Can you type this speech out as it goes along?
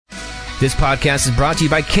This podcast is brought to you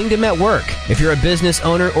by Kingdom at Work. If you're a business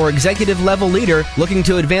owner or executive level leader looking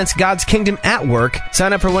to advance God's kingdom at work,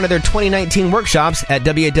 sign up for one of their 2019 workshops at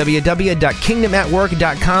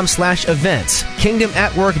www.kingdomatwork.com/events.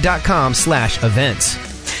 kingdomatwork.com/events.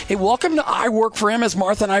 Hey, welcome to I Work for Him as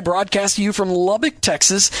Martha and I broadcast to you from Lubbock,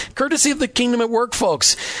 Texas, courtesy of the Kingdom at Work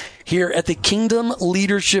folks here at the Kingdom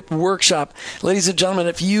Leadership Workshop. Ladies and gentlemen,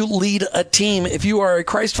 if you lead a team, if you are a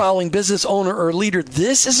Christ-following business owner or leader,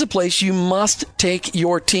 this is a place you must take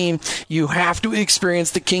your team. You have to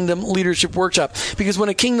experience the Kingdom Leadership Workshop, because when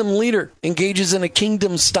a kingdom leader engages in a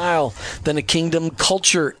kingdom style, then a kingdom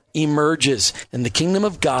culture emerges and the kingdom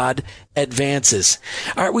of God advances.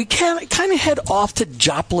 All right, we kind of head off to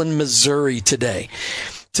Joplin, Missouri today,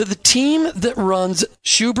 to the team that runs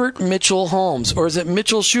Schubert Mitchell Homes. Or is it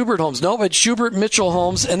Mitchell Schubert Homes? No, it's Schubert Mitchell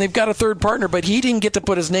Homes, and they've got a third partner, but he didn't get to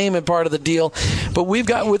put his name in part of the deal. But we've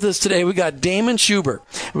got with us today, we got Damon Schubert,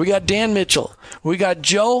 we got Dan Mitchell, we got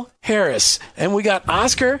Joe Harris, and we got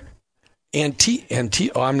Oscar I'm not even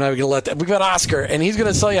going to let that. We've got Oscar, and he's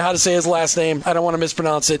going to tell you how to say his last name. I don't want to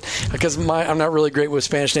mispronounce it because I'm not really great with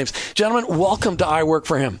Spanish names. Gentlemen, welcome to I Work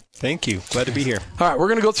for Him. Thank you. Glad to be here. All right, we're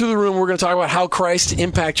going to go through the room. We're going to talk about how Christ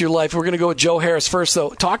impacted your life. We're going to go with Joe Harris first,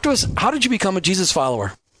 though. Talk to us. How did you become a Jesus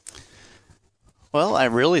follower? Well, I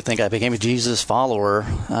really think I became a Jesus follower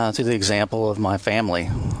through the example of my family.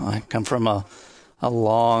 I come from a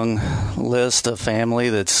long list of family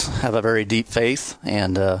that's have a very deep faith,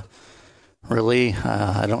 and really,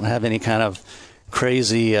 I don't have any kind of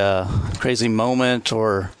crazy moment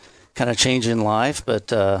or kind of change in life.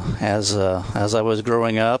 But as I was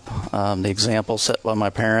growing up, the example set by my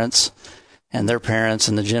parents and their parents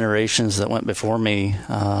and the generations that went before me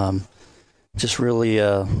just really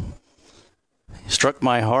struck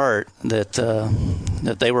my heart that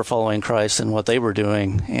they were following Christ and what they were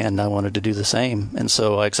doing, and I wanted to do the same. And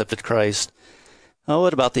so I accepted Christ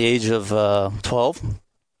at about the age of 12.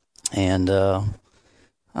 And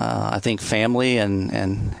I think family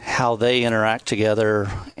and how they interact together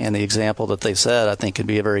and the example that they set, I think, could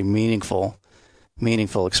be a very meaningful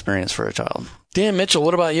experience for a child. Dan Mitchell,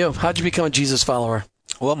 what about you? How'd you become a Jesus follower?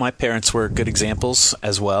 Well, my parents were good examples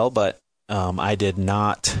as well, but I did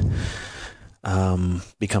not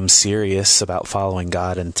become serious about following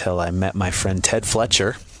God until I met my friend Ted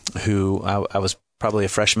Fletcher, who I was probably a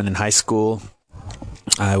freshman in high school.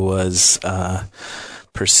 I was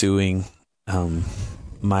pursuing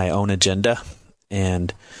my own agenda,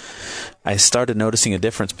 and I started noticing a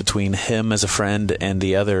difference between him as a friend and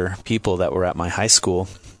the other people that were at my high school,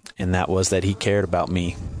 and that was that he cared about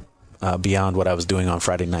me beyond what I was doing on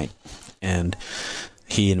Friday night. And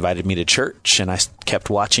he invited me to church, and I kept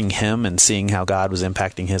watching him and seeing how God was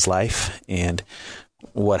impacting his life. And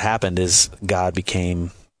what happened is God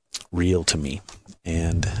became real to me,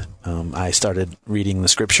 and I started reading the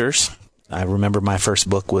scriptures. I remember my first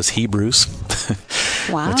book was Hebrews,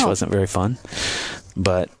 wow. which wasn't very fun,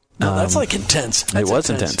 but no, that's like intense. It was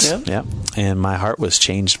intense. Yeah. And my heart was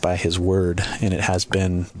changed by his word, and it has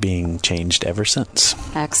been being changed ever since.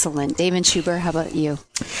 Excellent. Damon Schubert, how about you?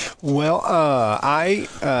 Well, I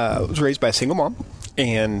was raised by a single mom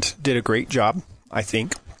and did a great job, I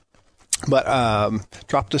think, but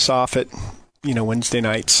dropped us off at Wednesday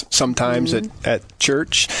nights, sometimes at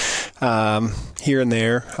church, here and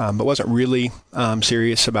there, but wasn't really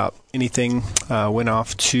serious about anything. Went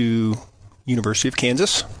off to University of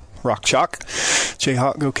Kansas, Rock Chalk,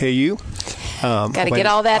 Jayhawk, go KU. Got to get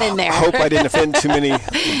all that in there. Hope I didn't offend too many.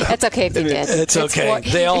 That's okay if you did. It's okay.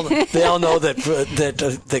 They all know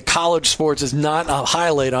that college sports is not a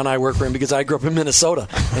highlight on I Work for Him, because I grew up in Minnesota,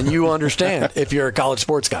 and you understand if you're a college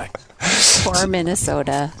sports guy. For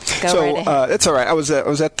Minnesota. Right ahead. That's all right. I was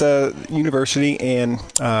at the university and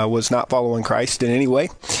was not following Christ in any way.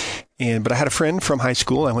 But I had a friend from high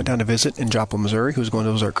school I went down to visit in Joplin, Missouri, who was going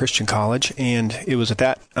to Ozark Christian College. And it was at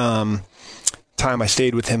that time I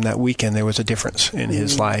stayed with him that weekend. There was a difference in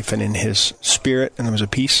his life and in his spirit, and there was a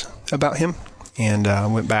peace about him. And I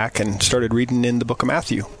went back and started reading in the book of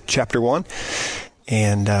Matthew, chapter 1.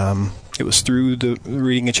 And it was through the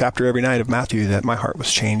reading a chapter every night of Matthew that my heart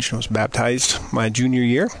was changed. I was baptized my junior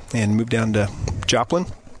year and moved down to Joplin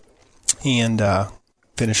and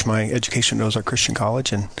finished my education at Ozark Christian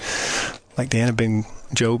College. And like Dan,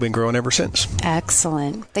 Joe, been growing ever since.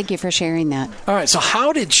 Excellent. Thank you for sharing that. All right. So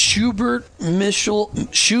how did Schubert Mitchell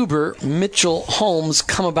Homes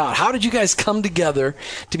come about? How did you guys come together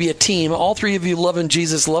to be a team? All three of you loving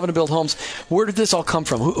Jesus, loving to build homes. Where did this all come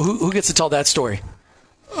from? Who gets to tell that story?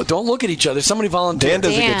 Oh, don't look at each other. Somebody volunteer. Dan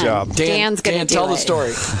does a good job. Dan's going to tell do the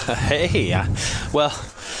story. Hey, well,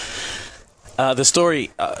 The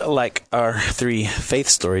story, like our 3 faith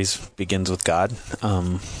stories, begins with God.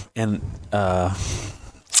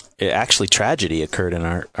 Actually, tragedy occurred in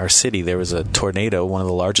our city. There was a tornado, one of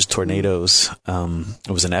the largest tornadoes.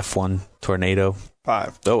 It was an F1 tornado.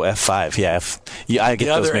 5. Oh, F5. Yeah, I get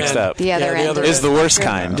those mixed up. The other end is the worst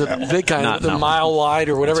kind. The big kind, the mile wide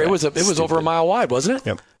or whatever. Right. It was over a mile wide, wasn't it?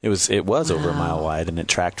 Yep. It was over a mile wide, and it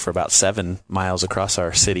tracked for about 7 miles across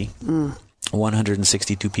our city.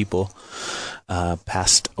 162 people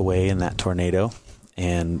passed away in that tornado,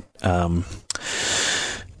 and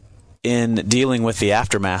in dealing with the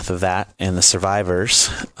aftermath of that and the survivors,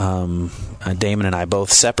 Damon and I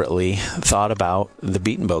both separately thought about the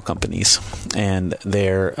Beat and Bow companies and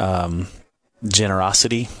their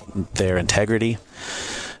generosity, their integrity,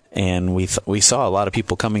 and we saw a lot of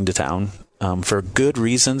people coming to town for good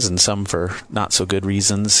reasons and some for not so good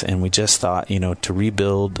reasons, and we just thought, to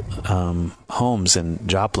rebuild homes in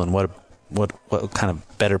Joplin, what kind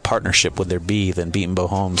of better partnership would there be than Beat and Bow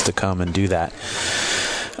Homes to come and do that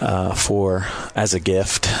as a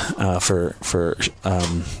gift for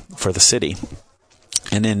the city.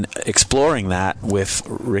 And in exploring that with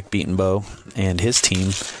Rick Beatonbow and his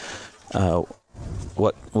team,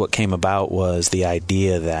 what came about was the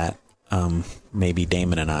idea that maybe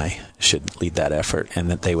Damon and I should lead that effort, and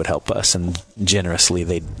that they would help us. And generously,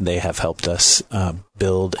 they have helped us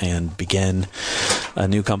build and begin a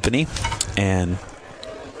new company, and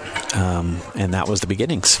that was the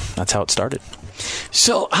beginnings. That's how it started.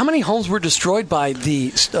 So, how many homes were destroyed by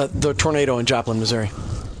the tornado in Joplin, Missouri?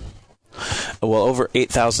 Well, over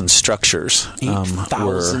 8,000 structures,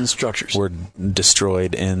 8,000 structures were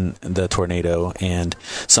destroyed in the tornado, and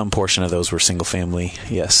some portion of those were single family.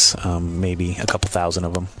 Yes, maybe a couple thousand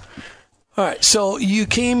of them. All right, so you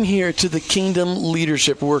came here to the Kingdom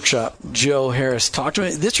Leadership Workshop. Joe Harris, talk to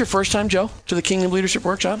me. This your first time, Joe, to the Kingdom Leadership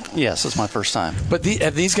Workshop? Yes, it's my first time. But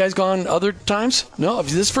have these guys gone other times? No,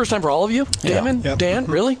 this is the first time for all of you? Damon? Yeah. Yep. Dan?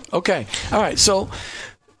 Really? Okay. All right, so,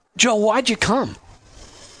 Joe, why'd you come?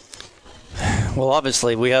 Well,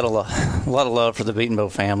 obviously, we had a lot of love for the Beatonbow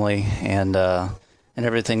family and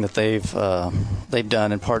everything that they've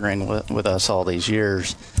done in partnering with us all these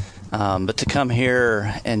years. But to come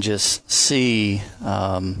here and just see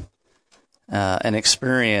and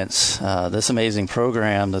experience this amazing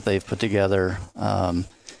program that they've put together, I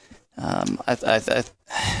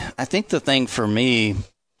think the thing for me,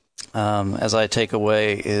 as I take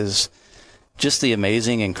away, is just the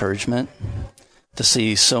amazing encouragement to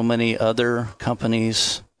see so many other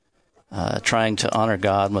companies trying to honor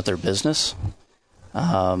God with their business,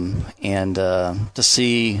 and to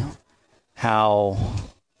see how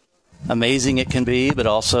amazing it can be, but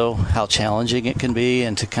also how challenging it can be,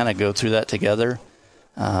 and to kind of go through that together,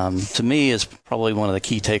 to me is probably one of the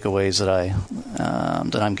key takeaways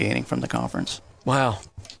that I'm gaining from the conference. Wow.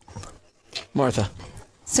 Martha.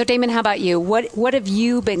 So, Damon, how about you? What have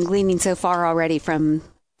you been gleaning so far already from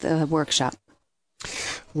the workshop?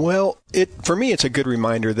 Well, for me, it's a good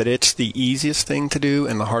reminder that it's the easiest thing to do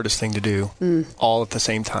and the hardest thing to do all at the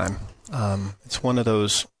same time. It's one of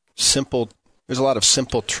those simple, there's a lot of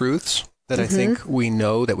simple truths that I think we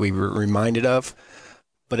know, that we were reminded of,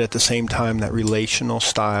 but at the same time, that relational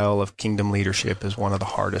style of kingdom leadership is one of the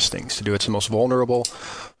hardest things to do. It's the most vulnerable,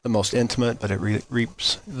 the most intimate, but it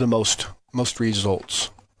reaps the most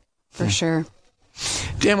results. For sure.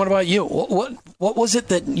 Dan, what about you? What was it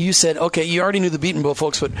that you said, okay, you already knew the Beat and Bow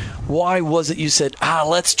folks, but why was it you said,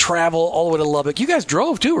 let's travel all the way to Lubbock? You guys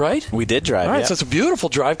drove too, right? We did drive, all right, so it's a beautiful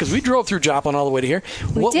drive, because we drove through Joplin all the way to here.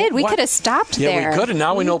 We did. We could have stopped there. Yeah, we could, and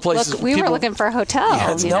now we know places. We were looking for a hotel.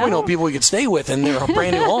 Yeah, now we know people we could stay with, and they're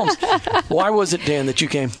brand new homes. Why was it, Dan, that you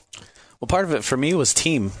came? Well, part of it for me was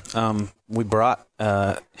team. We brought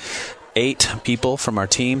 8 people from our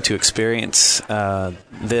team to experience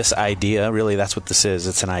this idea. Really, that's what this is.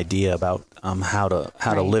 It's an idea about how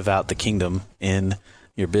to live out the kingdom in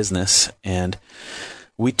your business. And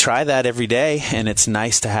we try that every day, and it's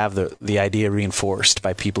nice to have the idea reinforced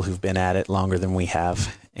by people who've been at it longer than we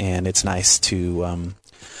have. And it's nice to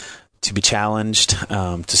be challenged,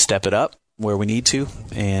 to step it up where we need to.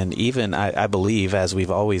 And even I believe, as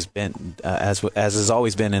we've always been, as has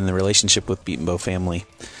always been in the relationship with Beat and Bow family,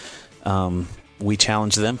 we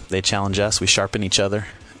challenge them, they challenge us, we sharpen each other,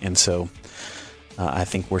 and so I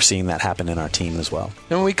think we're seeing that happen in our team as well.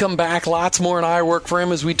 And when we come back, lots more in I Work for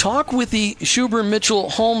Him as we talk with the Schuber Mitchell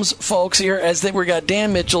Homes folks here. We got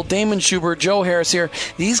Dan Mitchell, Damon Schuber, Joe Harris here.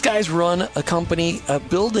 These guys run a company, a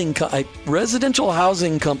residential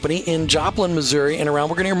housing company in Joplin, Missouri, and around.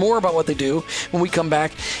 We're going to hear more about what they do when we come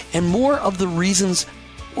back, and more of the reasons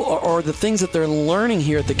or the things that they're learning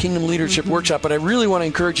here at the Kingdom Leadership Workshop. But I really want to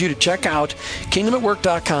encourage you to check out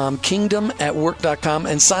kingdomatwork.com, kingdomatwork.com,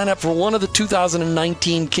 and sign up for one of the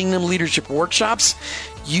 2019 Kingdom Leadership Workshops.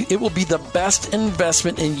 It will be the best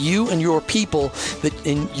investment in you and your people, that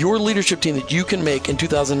in your leadership team, that you can make in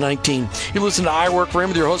 2019. You listen to I Work for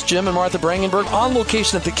Him with your host, Jim and Martha Brangenberg, on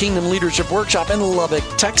location at the Kingdom Leadership Workshop in Lubbock,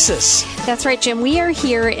 Texas. That's right, Jim. We are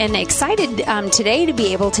here and excited today to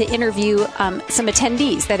be able to interview some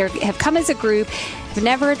attendees that have come as a group, have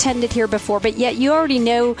never attended here before, but yet you already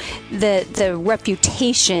know the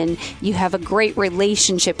reputation. You have a great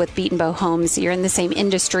relationship with Beat and Bow Homes. You're in the same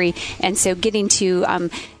industry, and so getting to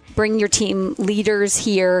bring your team leaders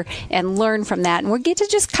here and learn from that. And we'll get to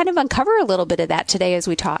just kind of uncover a little bit of that today as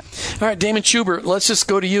we talk. All right, Damon Schubert, let's just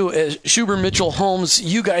go to you. Schuber Mitchell Homes,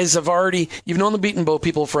 you guys you've known the Beat and Bow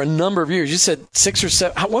people for a number of years. You said 6 or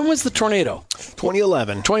 7. When was the tornado?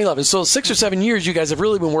 2011. 2011. So 6 or 7 years, you guys have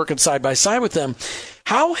really been working side by side with them.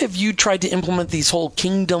 How have you tried to implement these whole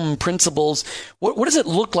kingdom principles? What does it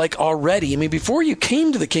look like already? I mean, before you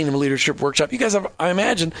came to the Kingdom Leadership Workshop, you guys have, I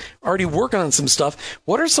imagine, already working on some stuff.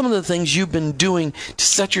 What are some of the things you've been doing to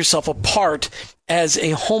set yourself apart as a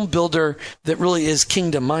home builder that really is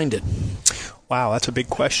kingdom-minded? Wow, that's a big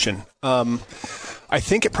question. I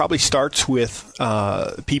think it probably starts with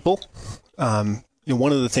people.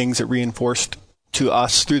 One of the things that reinforced to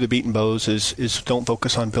us through the Beat and Bows is don't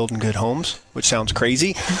focus on building good homes, which sounds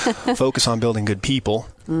crazy. Focus on building good people,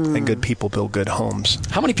 and good people build good homes.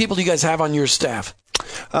 How many people do you guys have on your staff?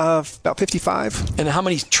 About 55. And how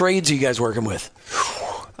many trades are you guys working with?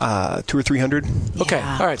 200 or 300. Okay.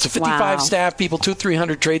 Yeah. All right. So 55 staff people,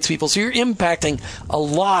 200-300 tradespeople. So you're impacting a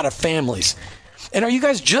lot of families. And are you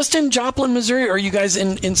guys just in Joplin, Missouri, or are you guys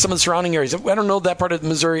in some of the surrounding areas? I don't know that part of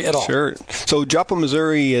Missouri at all. Sure. So Joplin,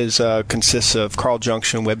 Missouri consists of Carl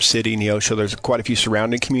Junction, Webb City, Neosho. There's quite a few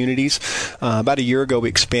surrounding communities. About a year ago, we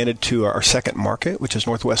expanded to our second market, which is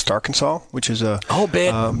Northwest Arkansas, which is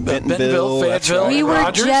Bentonville, Fayetteville. We were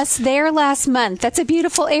Rogers. just there last month. That's a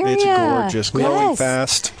beautiful area. It's gorgeous, growing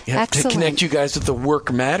fast. You have to connect you guys with the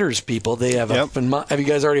Work Matters people. They have have you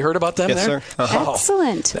guys already heard about them yes, there? Sir. Uh-huh.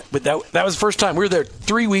 Excellent. But that was the first time. We were there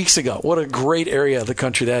 3 weeks ago. What a great area of the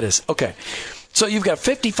country that is. Okay. So you've got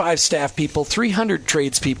 55 staff people, 300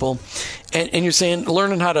 tradespeople, and you're saying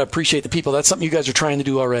learning how to appreciate the people. That's something you guys are trying to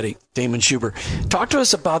do already, Damon Schubert. Talk to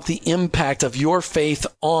us about the impact of your faith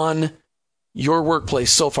on your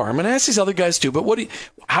workplace so far. I'm going to ask these other guys too, but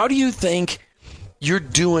how do you think you're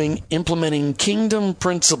doing implementing kingdom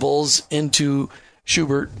principles into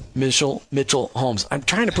Schubert Mitchell Homes? I'm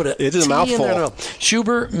trying to put it is a mouthful. No.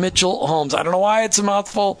 Schubert Mitchell Homes. I don't know why it's a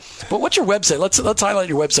mouthful, but what's your website? Let's highlight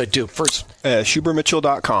your website too first.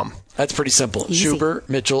 SchubertMitchell.com. That's pretty simple. Easy.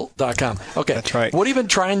 SchubertMitchell.com. Okay. That's right. What have you been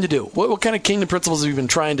trying to do? What kind of kingdom principles have you been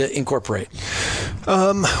trying to incorporate?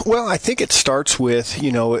 Well, I think it starts with,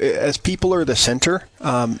 as people are the center,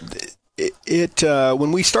 when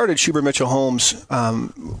we started Schubert Mitchell Homes,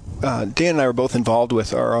 Dan and I were both involved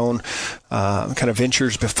with our own kind of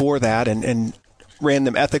ventures before that, and ran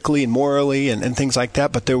them ethically and morally and things like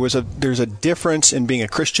that. But there's a difference in being a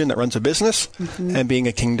Christian that runs a business and being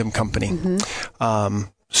a kingdom company.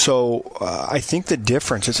 So I think the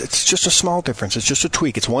difference is it's just a small difference. It's just a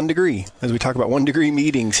tweak. It's 1 degree, as we talk about 1 degree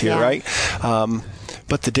meetings here, right?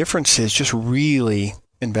 But the difference is just really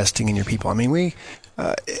investing in your people. I mean,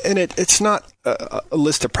 and it's not a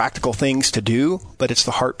list of practical things to do, but it's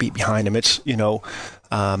the heartbeat behind them. It's,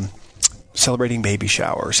 celebrating baby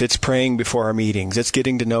showers. It's praying before our meetings. It's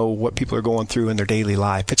getting to know what people are going through in their daily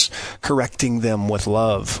life. It's correcting them with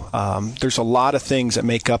love. There's a lot of things that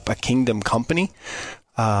make up a kingdom company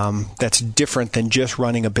that's different than just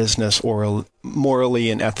running a business or morally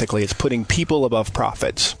and ethically. It's putting people above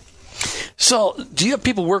profits. So, do you have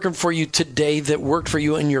people working for you today that worked for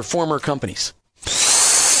you in your former companies?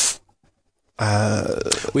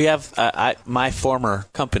 We have my former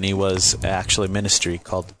company was actually a ministry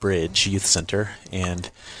called Bridge Youth Center,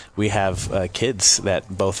 and we have kids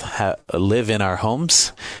that both live in our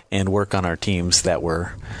homes and work on our teams that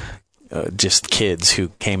were just kids who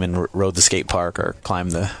came and rode the skate park or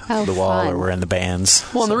climbed the wall fun. or were in the bands.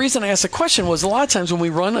 Well, and the reason I asked the question was a lot of times when we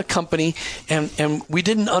run a company and we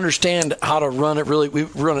didn't understand how to run it really, we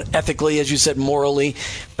run it ethically, as you said, morally,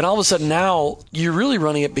 but all of a sudden now you're really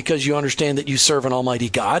running it because you understand that you serve an almighty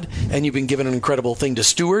God and you've been given an incredible thing to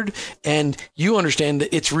steward, and you understand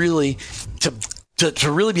that it's really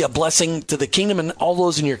to really be a blessing to the kingdom and all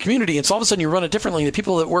those in your community. And so all of a sudden you run it differently. The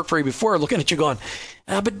people that worked for you before are looking at you going,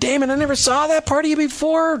 but Damon, I never saw that part of you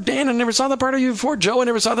before. Dan, I never saw that part of you before. Joe, I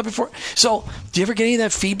never saw that before. So do you ever get any of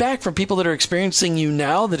that feedback from people that are experiencing you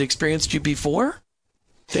now that experienced you before?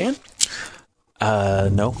 Dan?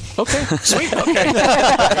 No. Okay, sweet. Okay.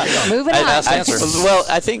 Moving on. Well,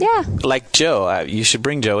 I think like Joe, you should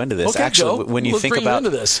bring Joe into this. Okay, Actually, Joe, when you let's think bring you about into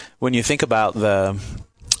this. when you think about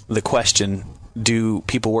the question, do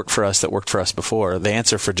people work for us that worked for us before? The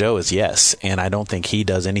answer for Joe is yes, and I don't think he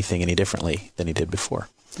does anything any differently than he did before.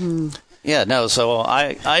 Yeah, no. So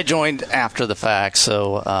I joined after the fact.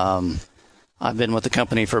 So I've been with the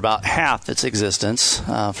company for about half its existence,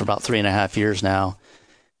 for about 3.5 years now.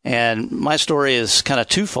 And my story is kind of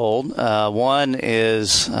twofold. One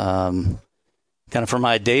is kind of for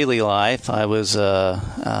my daily life. I was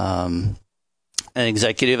an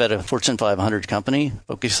executive at a Fortune 500 company,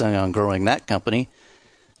 focusing on growing that company.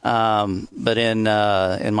 But in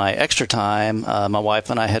my extra time, my wife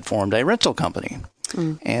and I had formed a rental company.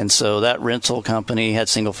 And so that rental company had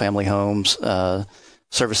single-family homes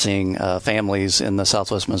servicing families in the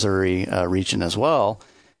Southwest Missouri region as well.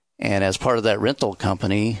 And as part of that rental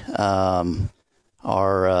company, our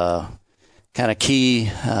kind of key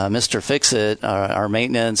Mr. Fix-It, our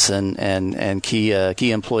maintenance and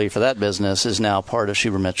key employee for that business is now part of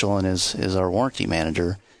Schubert Mitchell and is our warranty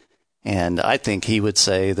manager. And I think he would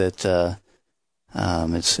say that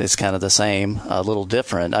it's kind of the same, a little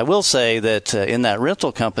different. I will say that in that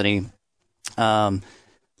rental company, a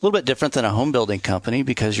little bit different than a home building company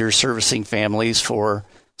because you're servicing families for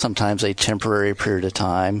sometimes a temporary period of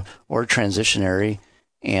time or transitionary.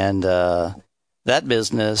 And that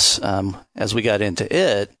business, as we got into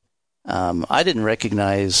it, I didn't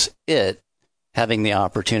recognize it having the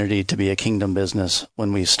opportunity to be a kingdom business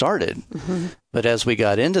when we started. But as we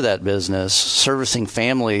got into that business, servicing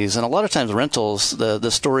families, and a lot of times rentals, the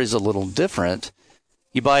story's a little different.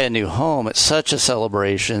 You buy a new home, it's such a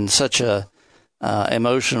celebration, such a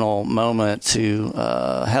emotional moment to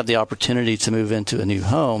have the opportunity to move into a new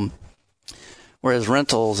home. Whereas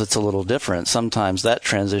rentals, it's a little different. Sometimes that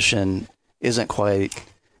transition isn't quite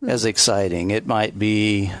as exciting. It might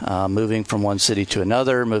be moving from one city to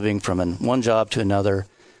another, moving from one job to another.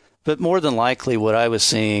 But more than likely, what I was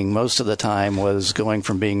seeing most of the time was going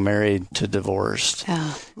from being married to divorced,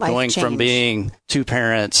 going from being two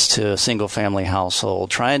parents to a single-family household,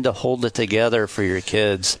 trying to hold it together for your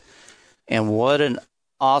kids. And what an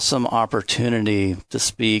awesome opportunity to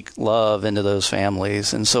speak love into those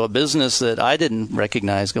families. And so a business that I didn't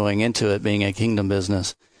recognize going into it being a kingdom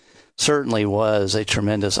business certainly was a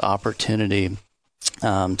tremendous opportunity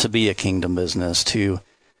to be a kingdom business, to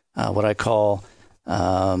what I call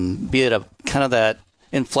be at a kind of that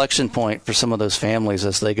inflection point for some of those families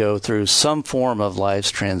as they go through some form of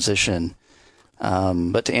life's transition.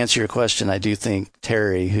 But to answer your question, I do think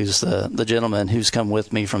Terry, who's the gentleman who's come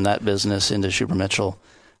with me from that business into Schubert Mitchell,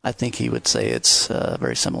 I think he would say it's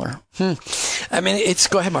very similar. I mean,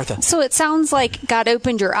 go ahead, Martha. So it sounds like God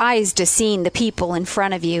opened your eyes to seeing the people in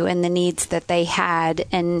front of you and the needs that they had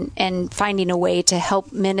and finding a way to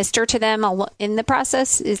help minister to them in the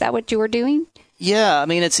process. Is that what you were doing? Yeah, I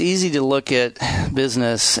mean, it's easy to look at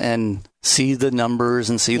business and see the numbers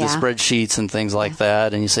and see the spreadsheets and things like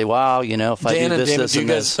that, and you say, "Wow, if I do this, David, this, do you and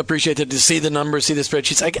guys this." appreciate that? To see the numbers, see the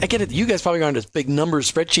spreadsheets. I get it. You guys probably aren't as big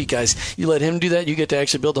numbers spreadsheet guys. You let him do that. You get to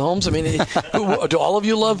actually build the homes. I mean, do all of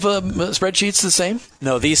you love spreadsheets the same?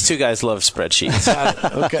 No, these two guys love spreadsheets.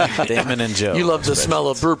 Okay, Damon and Joe. You love the smell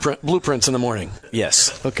of blueprints in the morning.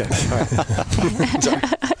 Yes. Okay. All right. Sorry.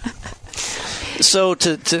 So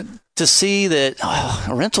to see that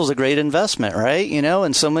a rental's a great investment, right?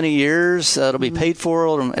 In so many years, it'll be paid for.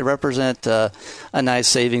 It'll represent a nice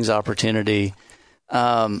savings opportunity.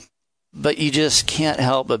 But you just can't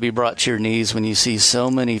help but be brought to your knees when you see so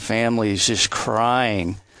many families just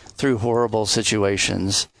crying through horrible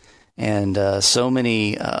situations. And so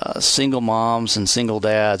many single moms and single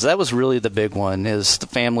dads. That was really the big one, is the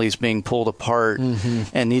families being pulled apart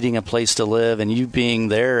and needing a place to live, and you being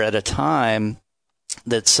there at a time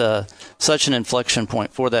that's such an inflection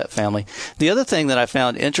point for that family. The other thing that I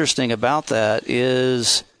found interesting about that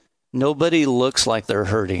is nobody looks like they're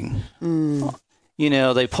hurting.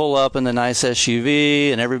 They pull up in the nice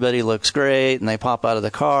SUV and everybody looks great, and they pop out of the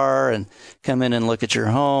car and come in and look at your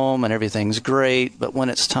home and everything's great. But when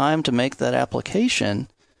it's time to make that application,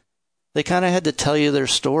 they kind of had to tell you their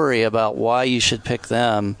story about why you should pick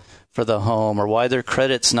them for the home, or why their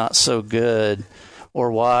credit's not so good, or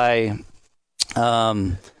why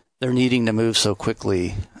they're needing to move so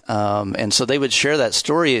quickly. And so they would share that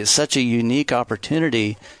story. It's such a unique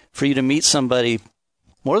opportunity for you to meet somebody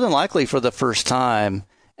more than likely for the first time,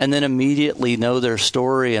 and then immediately know their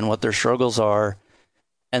story and what their struggles are,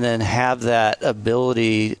 and then have that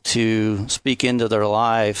ability to speak into their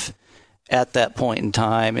life at that point in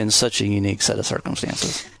time in such a unique set of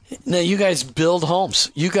circumstances. Now, you guys build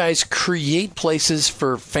homes. You guys create places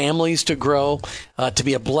for families to grow, to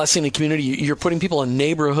be a blessing to the community. You're putting people in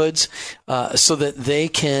neighborhoods so that they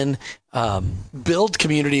can build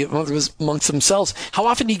community amongst themselves. How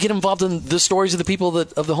often do you get involved in the stories of the people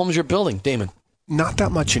of the homes you're building, Damon? Not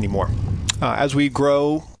that much anymore. As we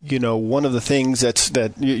grow, one of the things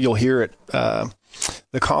that you'll hear at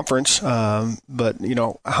the conference, but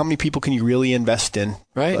how many people can you really invest in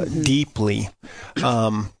deeply?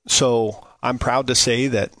 So I'm proud to say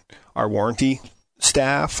that our warranty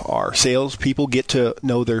staff, our sales people get to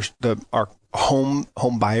know our home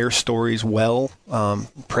buyer stories well,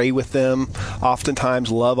 pray with them,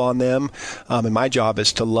 oftentimes love on them. And my job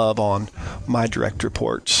is to love on my direct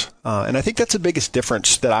reports. And I think that's the biggest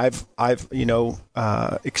difference that I've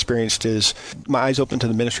experienced is my eyes open to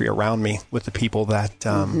the ministry around me with the people that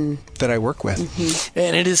I work with. Mm-hmm.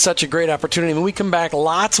 And it is such a great opportunity. When we come back,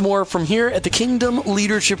 lots more from here at the Kingdom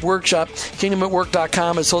Leadership Workshop.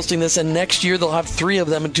 KingdomAtWork.com is hosting this, and next year they'll have 3 of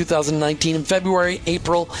them in 2019, in February,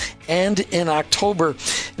 April, and in October.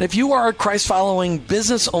 And if you are a Christ-following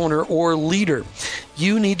business owner or leader,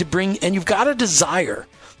 you need to bring, and you've got a desire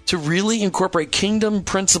to really incorporate kingdom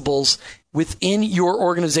principles within your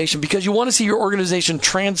organization because you want to see your organization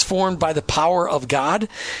transformed by the power of God,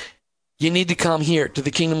 you need to come here to the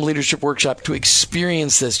Kingdom Leadership Workshop to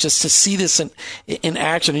experience this, just to see this in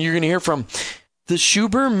action. And you're going to hear from the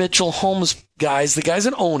Schuber Mitchell Homes guys, the guys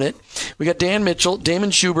that own it. We got Dan Mitchell, Damon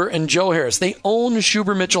Schuber, and Joe Harris. They own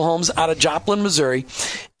Schuber Mitchell Homes out of Joplin, Missouri.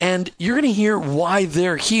 And you're going to hear why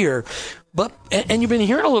they're here. And you've been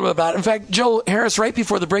hearing a little bit about it. In fact, Joe Harris, right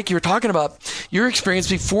before the break, you were talking about your experience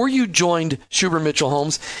before you joined Schuber Mitchell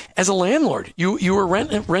Homes as a landlord. You were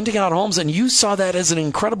renting out homes, and you saw that as an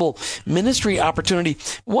incredible ministry opportunity.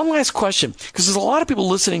 One last question, because there's a lot of people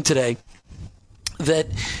listening today that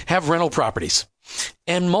have rental properties.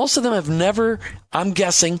 And most of them have never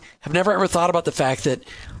ever thought about the fact that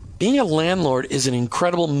being a landlord is an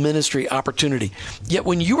incredible ministry opportunity. Yet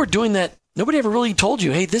when you were doing that, nobody ever really told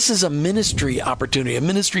you, hey, this is a ministry opportunity, a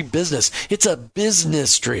ministry business. It's a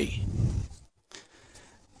business-tree.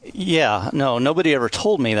 Yeah, no, nobody ever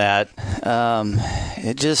told me that.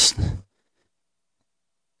 It just,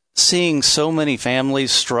 seeing so many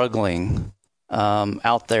families struggling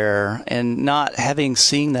out there and not having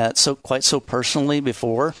seen that quite so personally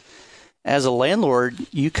before. As a landlord,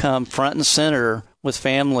 you come front and center with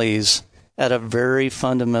families at a very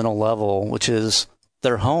fundamental level, which is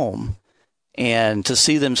their home. And to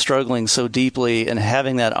see them struggling so deeply and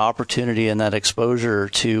having that opportunity and that exposure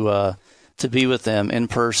to be with them in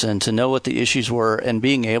person, to know what the issues were and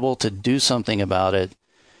being able to do something about it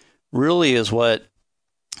really is what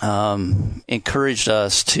encouraged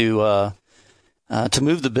us to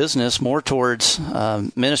move the business more towards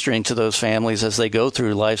ministering to those families as they go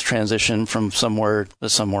through life's transition from somewhere to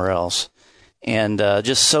somewhere else. And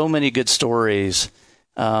just so many good stories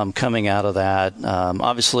coming out of that.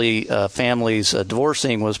 Obviously, families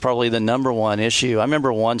divorcing was probably the number one issue. I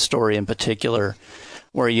remember one story in particular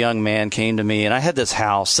where a young man came to me, and I had this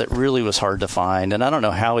house that really was hard to find, and I don't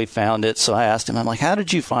know how he found it. So I asked him, I'm like, how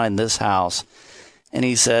did you find this house? And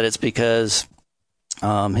he said it's because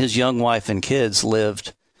his young wife and kids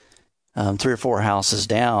lived 3 or 4 houses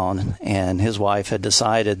down, and his wife had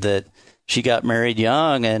decided that she got married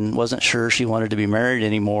young and wasn't sure she wanted to be married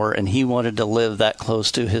anymore, and he wanted to live that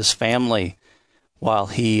close to his family while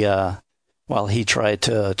he tried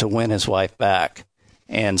to win his wife back.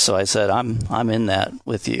 And so I said, I'm in that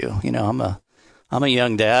with you. You know, I'm a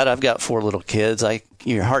young dad. I've got 4 little kids.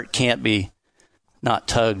 Your heart can't be not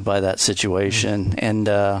tugged by that situation. And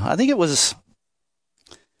I think it was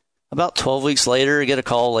about 12 weeks later, I get a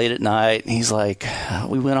call late at night. And he's like,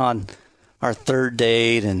 we went on our 3rd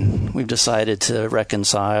date and we've decided to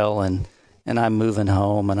reconcile and I'm moving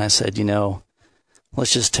home. And I said,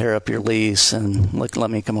 let's just tear up your lease and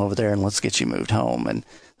let me come over there and let's get you moved home. And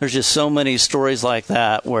there's just so many stories like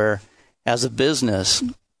that where as a business,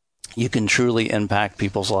 you can truly impact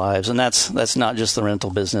people's lives. And that's not just the rental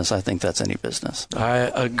business. I think that's any business. I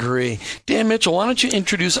agree. Dan Mitchell, why don't you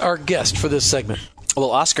introduce our guest for this segment?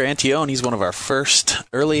 Well, Oscar Antione, he's one of our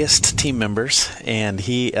earliest team members, and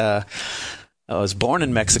he was born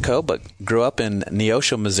in Mexico, but grew up in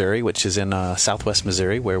Neosho, Missouri, which is in southwest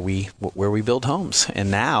Missouri, where we build homes. And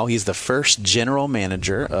now he's the first general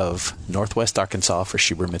manager of Northwest Arkansas for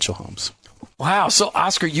Schuber Mitchell Homes. Wow. So,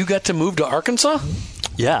 Oscar, you got to move to Arkansas?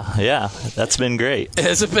 Yeah. That's been great.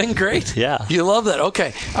 Has it been great? Yeah. You love that.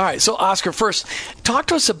 Okay. All right. So, Oscar, first, talk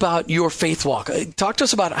to us about your faith walk. Talk to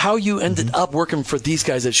us about how you ended up working for these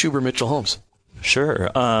guys at Schuber Mitchell Homes.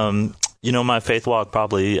 Sure. My faith walk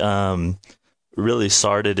probably really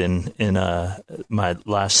started in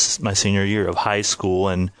my senior year of high school,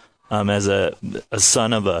 and as a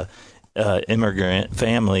son of a immigrant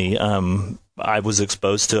family, I was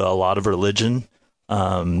exposed to a lot of religion,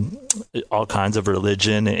 all kinds of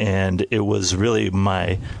religion, and it was really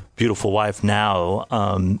my beautiful wife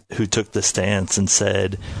now who took the stance and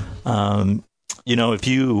said, if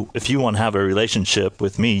you want to have a relationship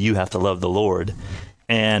with me, you have to love the Lord.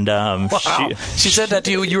 And wow. She said that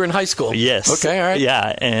to you. You were in high school. Yes. Okay. All right.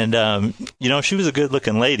 Yeah. And she was a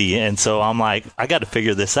good-looking lady, and so I'm like, I got to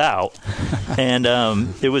figure this out. And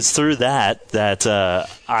it was through that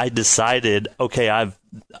I decided, okay,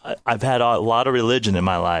 I've had a lot of religion in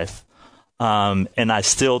my life, and I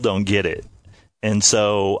still don't get it. And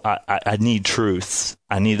so I need truth.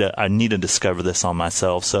 I need to discover this on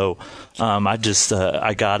myself. So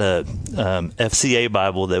I got a FCA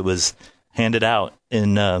Bible that was handed out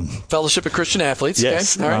in Fellowship of Christian Athletes.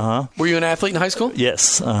 Yes. Okay. All right. Were you an athlete in high school?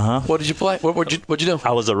 Yes. What did you play? What'd you do?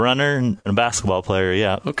 I was a runner and a basketball player.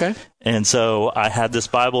 Yeah. Okay. And so I had this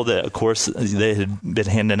Bible that, of course, they had been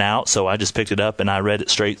handing out. So I just picked it up and I read it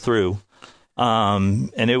straight through. And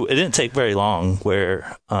it didn't take very long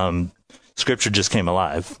where Scripture just came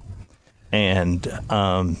alive, and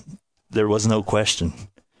there was no question.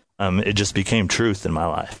 It just became truth in my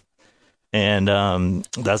life. And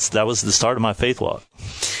that was the start of my faith walk.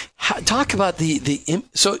 Talk about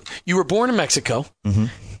so you were born in Mexico, mm-hmm.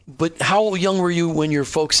 but how young were you when your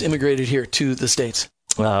folks immigrated here to the States?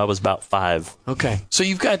 I was about 5. Okay, so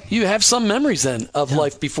you have some memories then of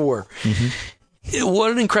life before. Mm-hmm. What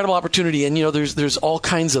an incredible opportunity! And there's all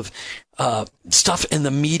kinds of stuff in the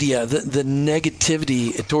media, the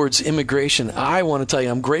negativity towards immigration. I want to tell you,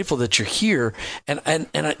 I'm grateful that you're here, and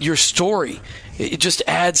your story, it just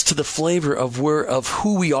adds to the flavor of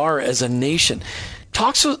who we are as a nation.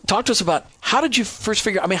 Talk to us about, how did you first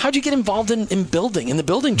figure? I mean, how did you get involved in the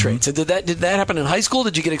building trades? Mm-hmm. Did that happen in high school?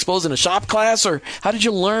 Did you get exposed in a shop class, or how did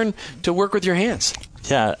you learn to work with your hands?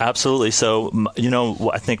 Yeah, absolutely. So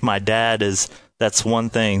I think my dad that's one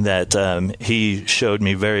thing that he showed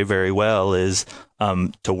me very, very well is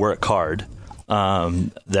to work hard.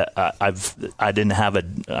 That I didn't have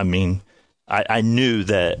I knew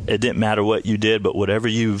that it didn't matter what you did, but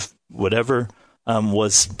whatever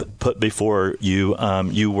was put before you,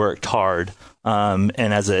 you worked hard. And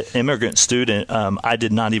as an immigrant student, I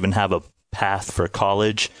did not even have a path for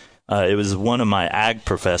college. It was one of my ag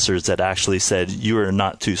professors that actually said, "You are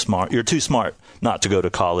not too smart. You're too smart not to go to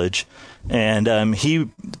college." And he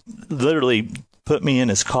literally put me in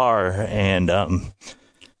his car and,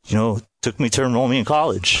 took me to enroll me in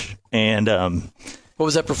college. And what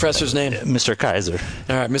was that professor's name? Mr. Kaiser.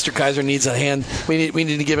 All right, Mr. Kaiser needs a hand. We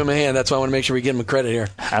need to give him a hand. That's why I want to make sure we give him credit here.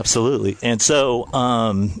 Absolutely. And so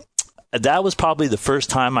that was probably the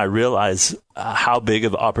first time I realized how big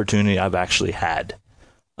of an opportunity I've actually had.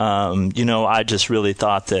 I just really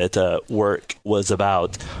thought that work was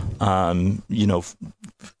about,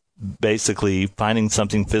 basically finding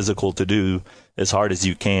something physical to do as hard as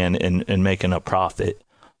you can and making a profit.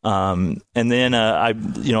 And then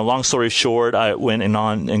long story short, I went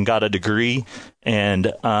on and got a degree.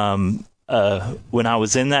 And when I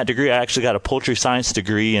was in that degree, I actually got a poultry science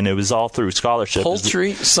degree, and it was all through scholarship.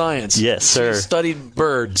 Poultry science? Yes, sir. So you studied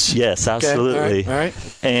birds? Yes, absolutely. Okay. All right.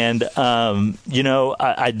 And,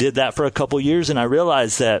 I did that for a couple years, and I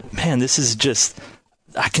realized that, man, this is just...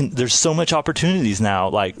 there's so much opportunities now.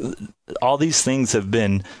 Like, all these things I've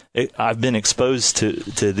been exposed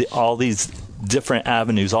to all these different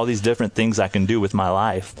avenues, all these different things I can do with my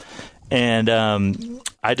life. And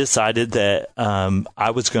I decided that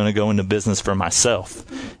I was going to go into business for myself.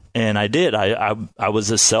 And I did. I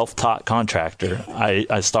was a self-taught contractor.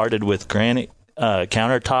 I started with granite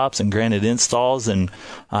countertops and granite installs, and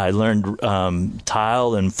I learned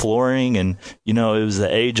tile and flooring, and it was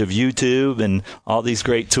the age of YouTube and all these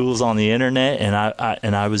great tools on the internet,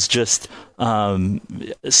 and I was just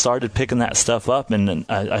started picking that stuff up, and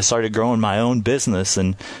I started growing my own business,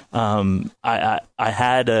 and I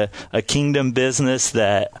had a kingdom business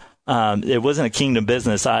that it wasn't a kingdom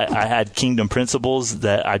business. I had kingdom principles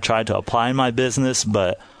that I tried to apply in my business,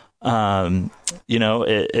 but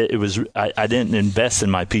it was, I didn't invest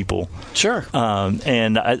in my people. Sure.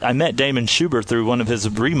 And I met Damon Schubert through one of his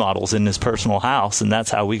remodels in his personal house, and that's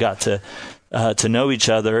how we got to know each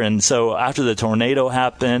other. And so after the tornado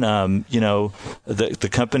happened, the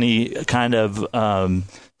company kind of,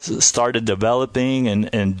 started developing,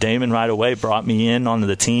 and Damon right away brought me in onto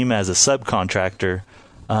the team as a subcontractor,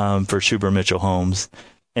 for Schubert Mitchell Homes.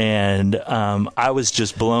 And, I was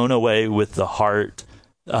just blown away with the heart,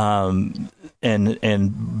 and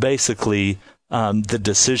basically, the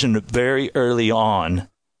decision very early on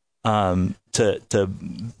to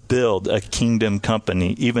build a kingdom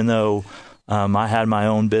company, even though I had my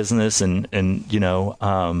own business and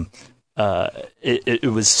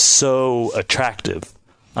it was so attractive.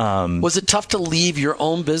 Was it tough to leave your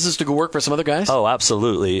own business to go work for some other guys? Oh,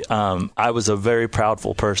 absolutely. I was a very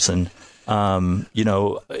proudful person.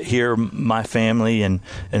 Here, my family and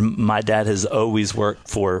my dad has always worked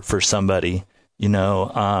for somebody,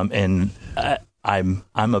 and I'm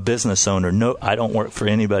a business owner. No, I don't work for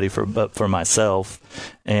anybody but for myself.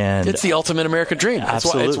 And it's the ultimate American dream.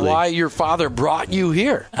 Absolutely. It's why your father brought you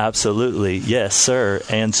here. Absolutely. Yes, sir.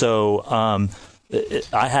 And so,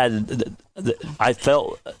 I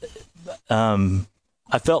felt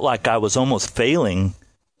like I was almost failing,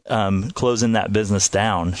 closing that business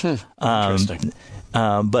down. Interesting.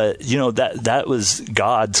 But that was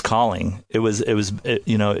God's calling. It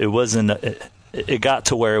wasn't. It got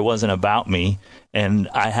to where it wasn't about me, and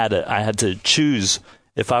I had to choose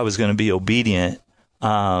if I was going to be obedient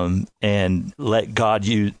and let God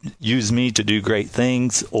use me to do great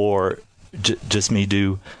things, or just me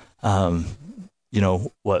do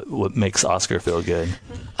what makes Oscar feel good.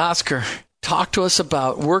 Oscar, talk to us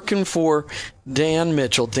about working for Dan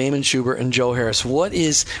Mitchell, Damon Schubert, and Joe Harris.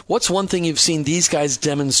 What's one thing you've seen these guys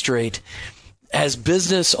demonstrate as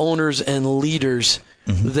business owners and leaders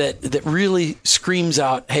that really screams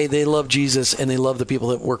out, hey, they love Jesus and they love the people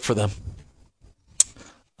that work for them?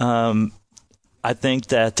 I think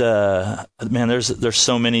that there's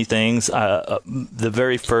so many things. The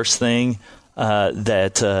very first thing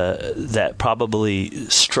that probably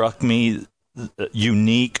struck me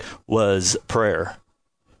unique was prayer.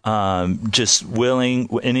 Just willing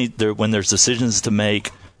when there's decisions to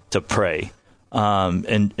make, to pray,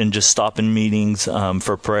 and just stopping meetings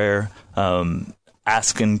for prayer,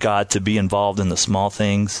 asking God to be involved in the small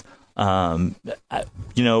things. When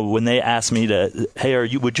they asked me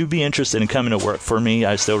hey, would you be interested in coming to work for me?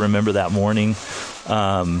 I still remember that morning.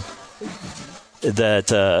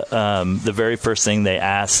 The very first thing they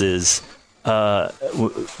asked is, hey,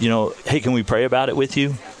 can we pray about it with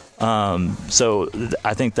you? So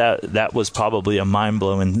I think that was probably a mind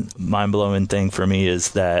blowing thing for me,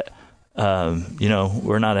 is that,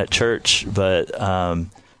 we're not at church, but,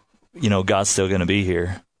 God's still going to be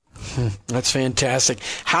here. That's fantastic.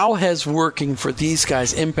 How has working for these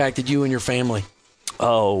guys impacted you and your family?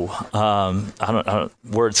 Words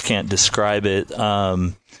can't describe it.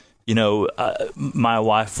 My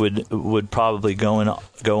wife would probably go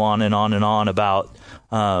on and on and on about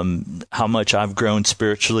how much I've grown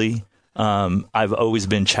spiritually. I've always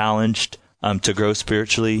been challenged to grow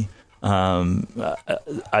spiritually.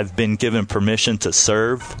 I've been given permission to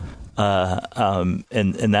serve,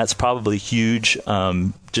 and that's probably huge.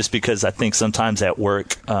 Just because I think sometimes at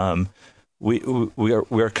work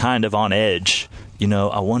we're kind of on edge.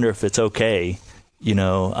 I wonder if it's okay.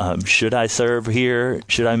 Should I serve here?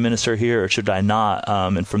 Should I minister here, or should I not?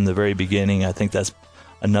 And from the very beginning, I think that's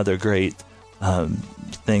another great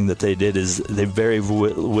thing that they did, is they very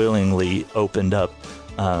willingly opened up.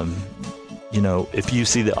 If you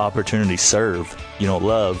see the opportunity, serve.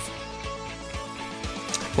 Love.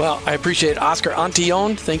 Well, I appreciate it. Oscar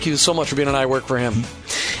Antillon, thank you so much for being on I Work for Him.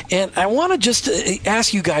 And I want to just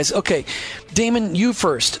ask you guys, okay, Damon, you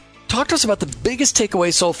first. Talk to us about the biggest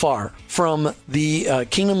takeaway so far from the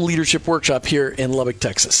Kingdom Leadership Workshop here in Lubbock,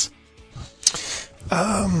 Texas.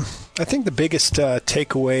 I think the biggest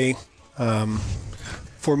takeaway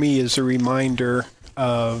for me is a reminder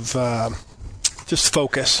of just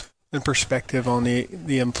focus and perspective on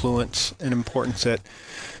the influence and importance that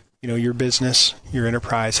your business, your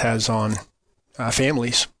enterprise has on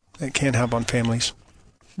families. It can have on families.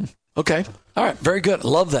 Okay. All right. Very good.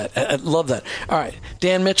 Love that. I love that. All right.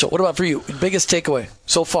 Dan Mitchell, what about for you? Biggest takeaway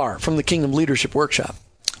so far from the Kingdom Leadership Workshop?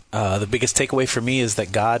 The biggest takeaway for me is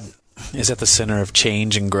that God is at the center of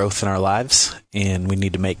change and growth in our lives, and we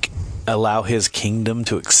need to allow His kingdom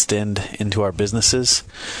to extend into our businesses,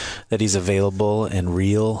 that He's available and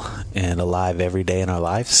real and alive every day in our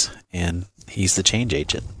lives, and He's the change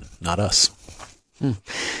agent, not us.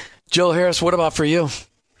 Joe Harris, what about for you?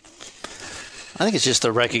 I think it's just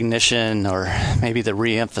the recognition, or maybe the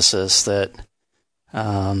re-emphasis, that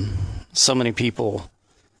so many people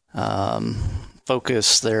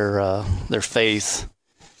focus their faith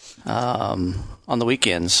on the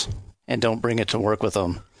weekends and don't bring it to work with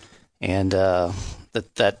them, and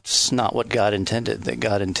that's not what God intended. That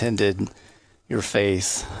God intended your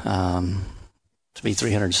faith to be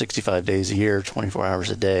 365 days a year, 24 hours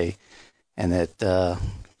a day, and that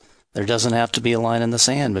there doesn't have to be a line in the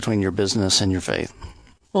sand between your business and your faith.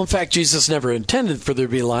 Well, in fact, Jesus never intended for there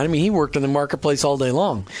to be a line. I mean, he worked in the marketplace all day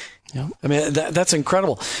long. Yeah. I mean, that's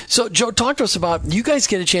incredible. So, Joe, talk to us about, you guys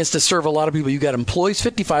get a chance to serve a lot of people. You got employees,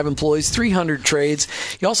 55 employees, 300 trades.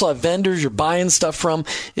 You also have vendors you're buying stuff from.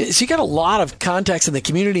 So you got a lot of contacts in the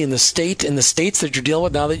community, in the state, in the states that you're dealing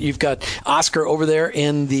with now that you've got Oscar over there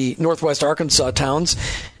in the Northwest Arkansas towns.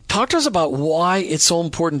 Talk to us about why it's so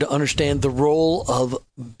important to understand the role of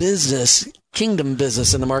business, kingdom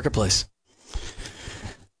business in the marketplace.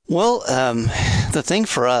 Well, the thing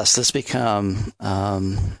for us, this become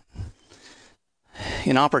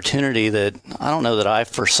an opportunity that I don't know that I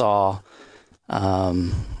foresaw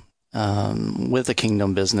with the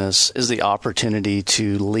kingdom business, is the opportunity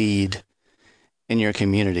to lead in your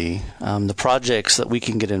community. The projects that we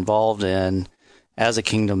can get involved in as a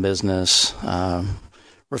kingdom business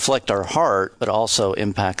reflect our heart, but also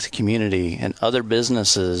impact the community. And other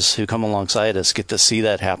businesses who come alongside us get to see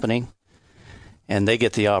that happening. And they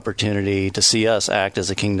get the opportunity to see us act as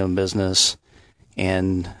a kingdom business.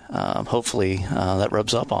 And hopefully that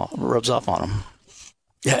rubs off on them.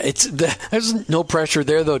 Yeah, there's no pressure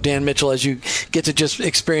there, though, Dan Mitchell, as you get to just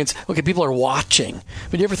experience, okay, people are watching.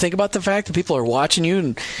 But you ever think about the fact that people are watching you?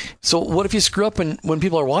 And so what if you screw up when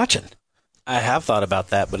people are watching? I have thought about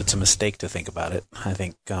that, but it's a mistake to think about it. I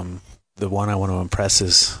think the one I want to impress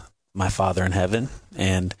is my Father in heaven.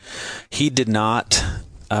 And he did not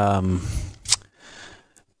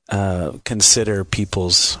consider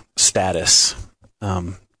people's status.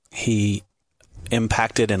 He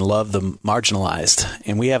impacted and loved the marginalized.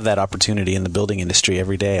 And we have that opportunity in the building industry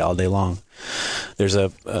every day, all day long. There's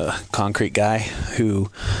a concrete guy who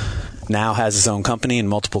now has his own company and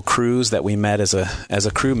multiple crews that we met as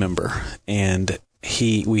a crew member. And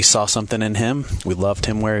we saw something in him. We loved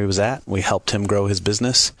him where he was at. We helped him grow his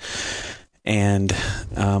business. And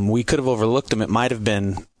we could have overlooked him. It might have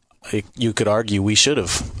been, you could argue we should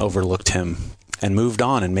have overlooked him and moved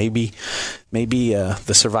on, and maybe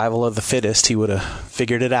the survival of the fittest, he would have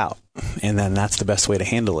figured it out, and then that's the best way to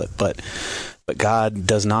handle it. But God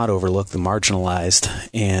does not overlook the marginalized,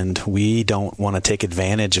 and we don't want to take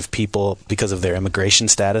advantage of people because of their immigration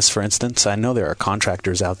status, for instance. I know there are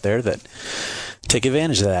contractors out there that take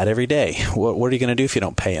advantage of that every day. What are you going to do if you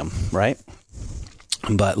don't pay them, right?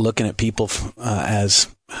 But looking at people as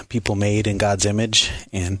people made in God's image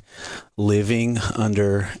and living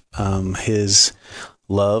under his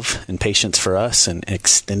love and patience for us and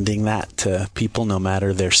extending that to people no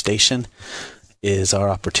matter their station is our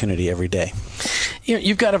opportunity every day. You know,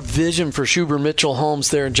 you've got a vision for Schuber Mitchell Homes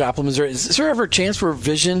there in Joplin, Missouri. Is there ever a chance where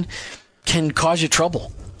vision can cause you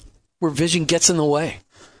trouble, where vision gets in the way?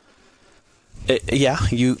 Yeah,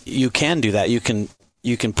 you can do that. You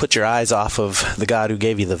can put your eyes off of the God who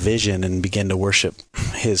gave you the vision and begin to worship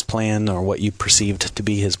his plan or what you perceived to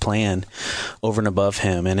be his plan over and above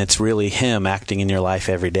him. And it's really him acting in your life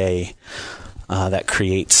every day that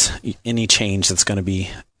creates any change that's going to be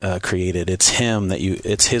created. It's him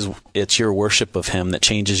it's your worship of him that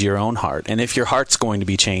changes your own heart. And if your heart's going to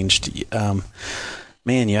be changed,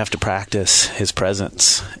 man, you have to practice his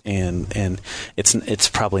presence, and it's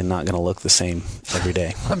probably not going to look the same every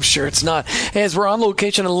day. I'm sure it's not. As we're on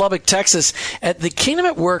location in Lubbock, Texas, at the Kingdom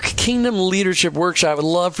at Work Kingdom Leadership Workshop, I would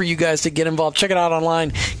love for you guys to get involved. Check it out online,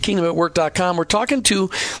 kingdomatwork.com. We're talking to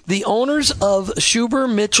the owners of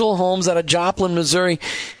Schuber Mitchell Homes out of Joplin, Missouri,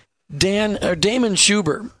 Damon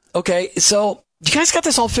Schuber. Okay, so you guys got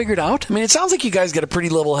this all figured out? I mean, it sounds like you guys got a pretty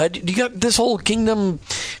level head. You got this whole kingdom,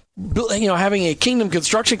 having a kingdom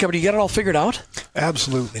construction company, you got it all figured out?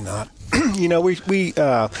 Absolutely not. We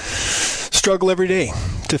struggle every day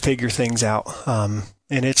to figure things out, and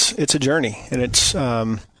it's a journey, and it's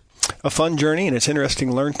a fun journey, and it's interesting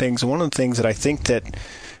to learn things. And one of the things that I think that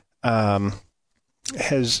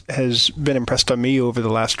has been impressed on me over the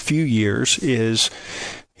last few years is,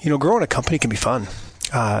 growing a company can be fun.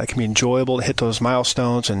 It can be enjoyable to hit those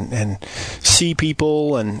milestones and see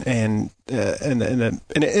people and the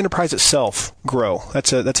enterprise itself grow.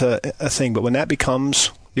 That's a thing. But when that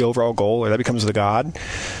becomes the overall goal, or that becomes the God,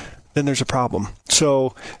 then there's a problem.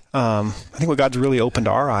 So I think what God's really opened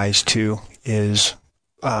our eyes to is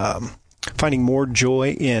finding more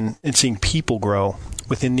joy in seeing people grow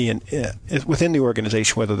within the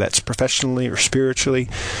organization, whether that's professionally or spiritually.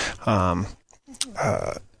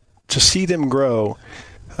 To see them grow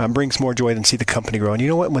brings more joy than see the company grow. And you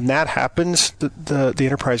know what? When that happens, the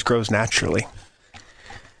enterprise grows naturally.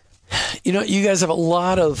 You guys have a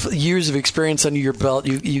lot of years of experience under your belt.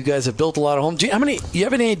 You guys have built a lot of homes. Do you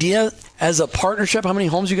have any idea, as a partnership, how many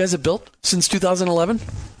homes you guys have built since 2011?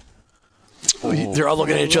 They're all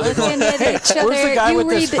looking at each other going, Looking at hey, each other. where's the guy You with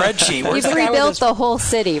this rebu- spreadsheet? Where's You've the guy with rebuilt this? the whole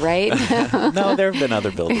city, right? No, there have been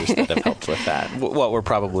other builders that have helped with that. What, we're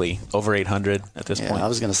probably over 800 at this point. I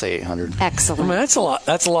was going to say 800. Excellent. I mean, that's a lot.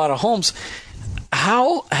 That's a lot of homes.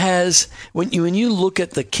 How has when you look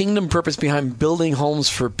at the kingdom purpose behind building homes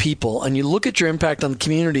for people, and you look at your impact on the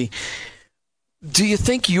community, do you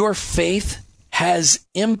think your faith has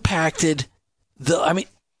impacted the? I mean,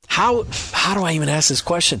 how do I even ask this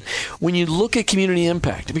question? When you look at community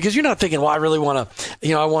impact, because you're not thinking, well, I really want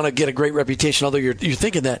to, I want to get a great reputation. Although you're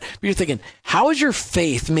thinking that, but you're thinking, how has your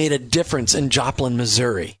faith made a difference in Joplin,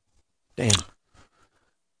 Missouri? Dan.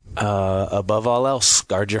 Above all else,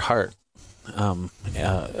 guard your heart.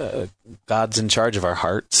 God's in charge of our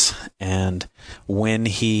hearts, and when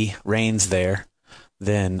He reigns there,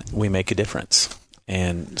 then we make a difference.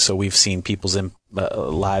 And so we've seen people's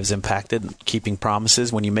lives impacted, keeping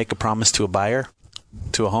promises. When you make a promise to a buyer,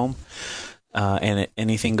 to a home, and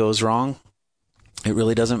anything goes wrong, it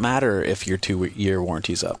really doesn't matter if your 2-year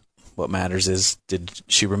warranty's up. What matters is, did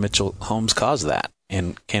Schuber Mitchell Homes cause that?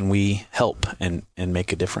 And can we help and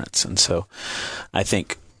make a difference? And so I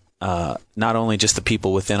think not only just the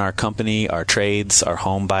people within our company, our trades, our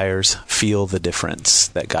home buyers feel the difference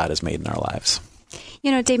that God has made in our lives.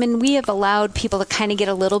 Damon, we have allowed people to kind of get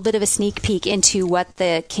a little bit of a sneak peek into what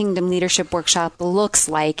the Kingdom Leadership Workshop looks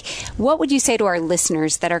like. What would you say to our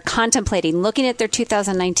listeners that are contemplating, looking at their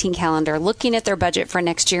 2019 calendar, looking at their budget for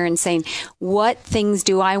next year and saying, what things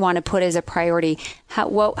do I want to put as a priority?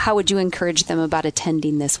 How would you encourage them about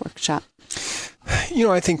attending this workshop?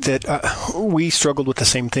 I think that we struggled with the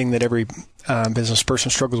same thing that every business person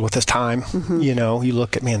struggles with, is time. Mm-hmm. You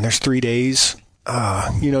look at, there's 3 days.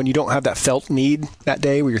 And you don't have that felt need that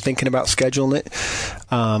day where you're thinking about scheduling it.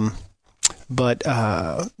 But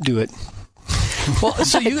do it. Well,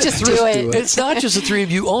 so you just do it. It's not just the three of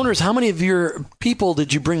you owners. How many of your people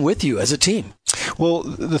did you bring with you as a team? Well,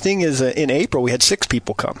 the thing is, in April, we had 6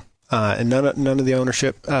 people come. And none of the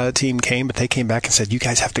ownership team came, but they came back and said, you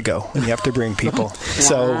guys have to go and you have to bring people. Wow.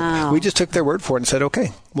 So we just took their word for it and said,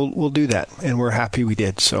 okay, we'll do that. And we're happy we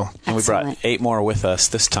did. So, and we brought 8 more with us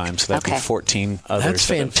this time. So that'd be 14 others. That's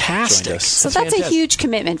fantastic. So that's a huge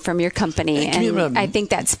commitment from your company. And I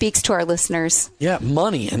think that speaks to our listeners. Yeah,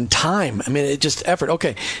 money and time. It's just effort.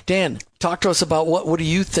 Okay, Dan, talk to us about what do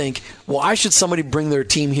you think? Why should somebody bring their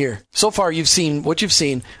team here? So far, you've seen what you've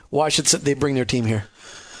seen. Why should they bring their team here?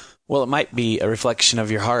 Well, it might be a reflection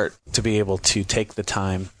of your heart to be able to take the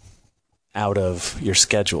time out of your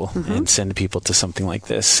schedule and send people to something like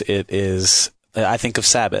this. It is, I think of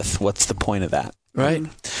Sabbath. What's the point of that? Right.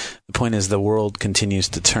 The point is the world continues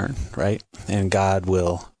to turn, right? And God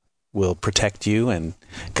will protect you and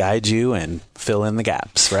guide you and fill in the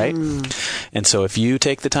gaps, right? And so if you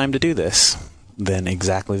take the time to do this, then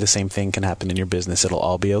exactly the same thing can happen in your business. It'll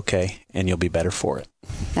all be okay, and you'll be better for it.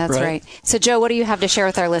 That's right. So, Joe, what do you have to share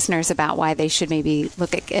with our listeners about why they should maybe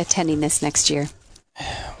look at attending this next year?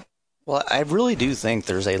 Well, I really do think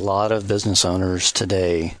there's a lot of business owners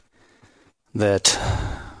today that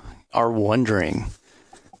are wondering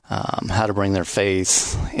how to bring their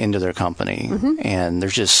faith into their company. And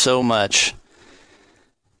there's just so much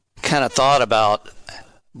kind of thought about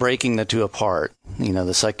breaking the two apart,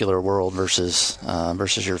 the secular world versus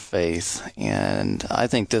your faith. And I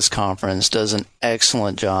think this conference does an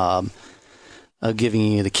excellent job of giving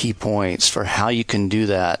you the key points for how you can do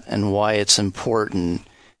that and why it's important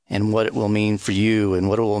and what it will mean for you and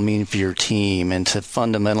what it will mean for your team. And to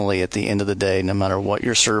fundamentally, at the end of the day, no matter what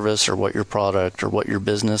your service or what your product or what your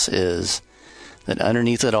business is, that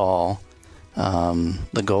underneath it all,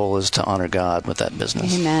 the goal is to honor God with that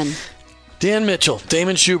business. Amen. Dan Mitchell,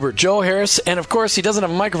 Damon Schubert, Joe Harris, and of course, he doesn't have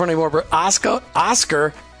a microphone anymore, but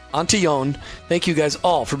Oscar Antillon. Thank you guys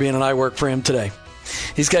all for being on I Work for Him today.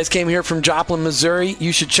 These guys came here from Joplin, Missouri.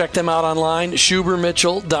 You should check them out online,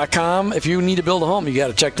 SchuberMitchell.com. If you need to build a home, you got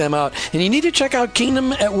to check them out. And you need to check out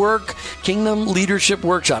Kingdom at Work, Kingdom Leadership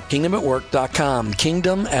Workshop, KingdomAtWork.com,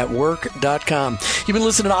 KingdomAtWork.com. You've been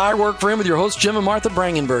listening to I Work for Him with your hosts, Jim and Martha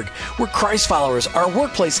Brangenberg. We're Christ followers. Our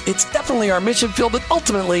workplace, it's definitely our mission field, but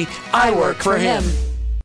ultimately, I work for Him.